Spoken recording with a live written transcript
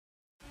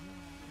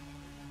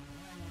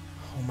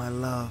my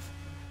love.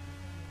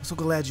 I'm so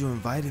glad you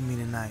invited me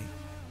tonight.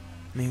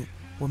 I mean,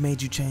 what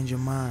made you change your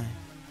mind?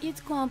 It's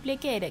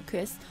complicated,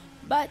 Chris.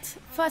 But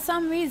for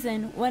some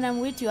reason, when I'm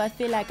with you, I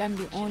feel like I'm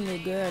the only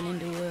girl in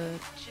the world.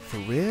 For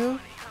real?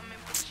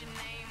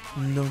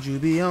 Don't you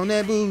be on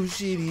that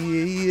bullshit,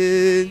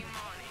 yeah.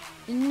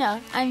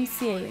 No, I'm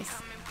serious.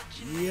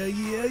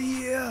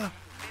 Yeah.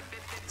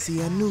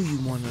 See, I knew you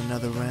wanted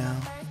another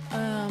round.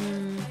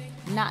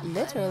 Not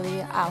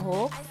literally, I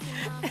hope.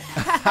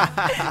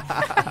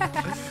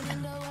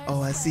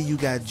 Oh, I see you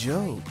got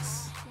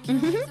jokes.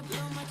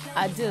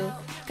 I do.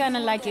 Kinda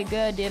like your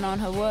girl did on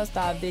her World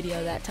Star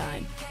video that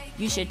time.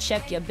 You should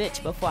check your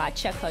bitch before I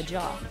check her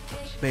jaw.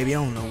 Baby,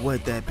 I don't know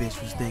what that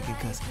bitch was thinking,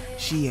 cause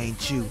she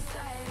ain't you.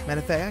 Matter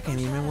of fact, I can't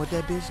even remember what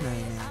that bitch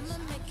name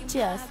is.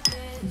 Cheers.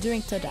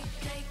 Drink to that.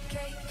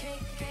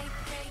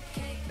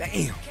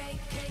 Damn,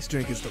 this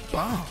drink is the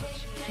bomb.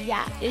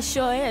 Yeah, it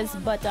sure is,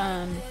 but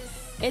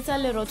it's a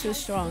little too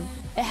strong.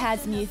 It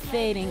has me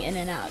fading in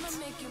and out.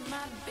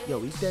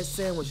 Yo, eat that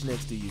sandwich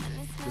next to you.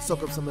 To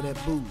soak up some of that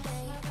booze.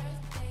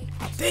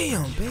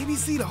 Damn, baby,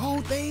 see the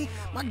whole thing?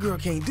 My girl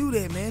can't do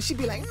that, man. She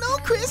be like, no,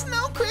 Chris,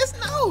 no.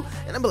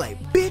 And I be like,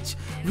 bitch,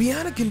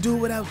 Rihanna can do it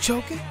without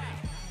choking.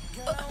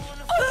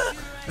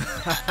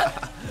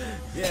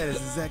 Yeah, that's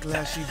exactly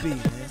how she be,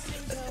 man.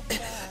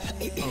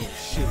 Oh,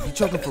 shit, you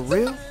choking for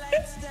real?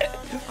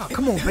 Oh,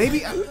 come on,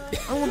 baby. I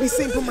don't want to be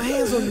seen put my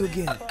hands on you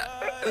again.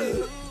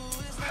 Oh,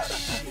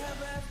 shit.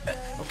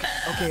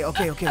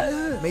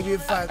 Okay. Maybe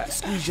if I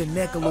squeeze your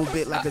neck a little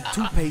bit like a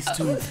toothpaste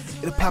tube,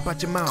 it'll pop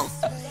out your mouth.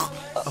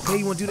 Okay,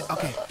 you want to do that?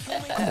 Okay.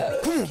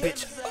 Come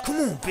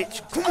on, bitch.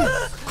 Come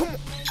on.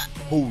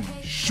 Holy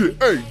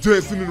shit. Hey,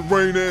 dancing in the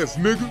rain ass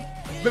nigga.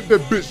 Let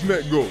that bitch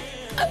neck go.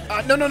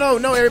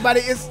 No, everybody.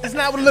 It's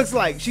not what it looks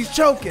like. She's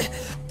choking.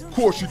 Of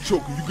course you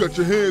choking. You got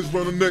your hands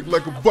around her neck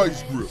like a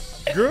vice grip.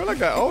 Girl, I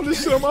got all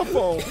this shit on my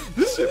phone.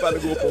 This shit about to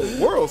go up on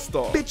World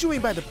Star. Bitch, you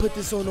ain't about to put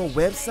this on no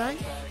website.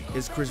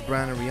 Is Chris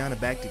Brown and Rihanna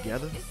back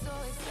together?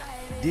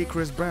 Did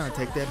Chris Brown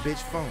take that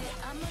bitch phone?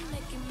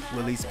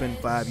 Will he spend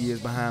 5 years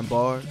behind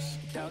bars?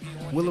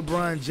 Will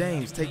LeBron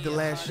James take the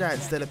last shot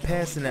instead of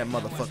passing that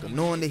motherfucker,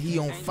 knowing that he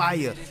on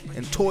fire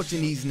and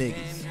torching these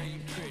niggas?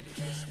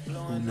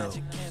 Who knows?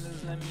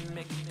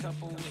 Remember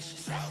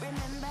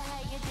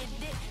how you did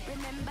it,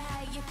 remember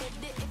how you did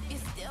it. If you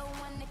still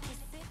wanna kiss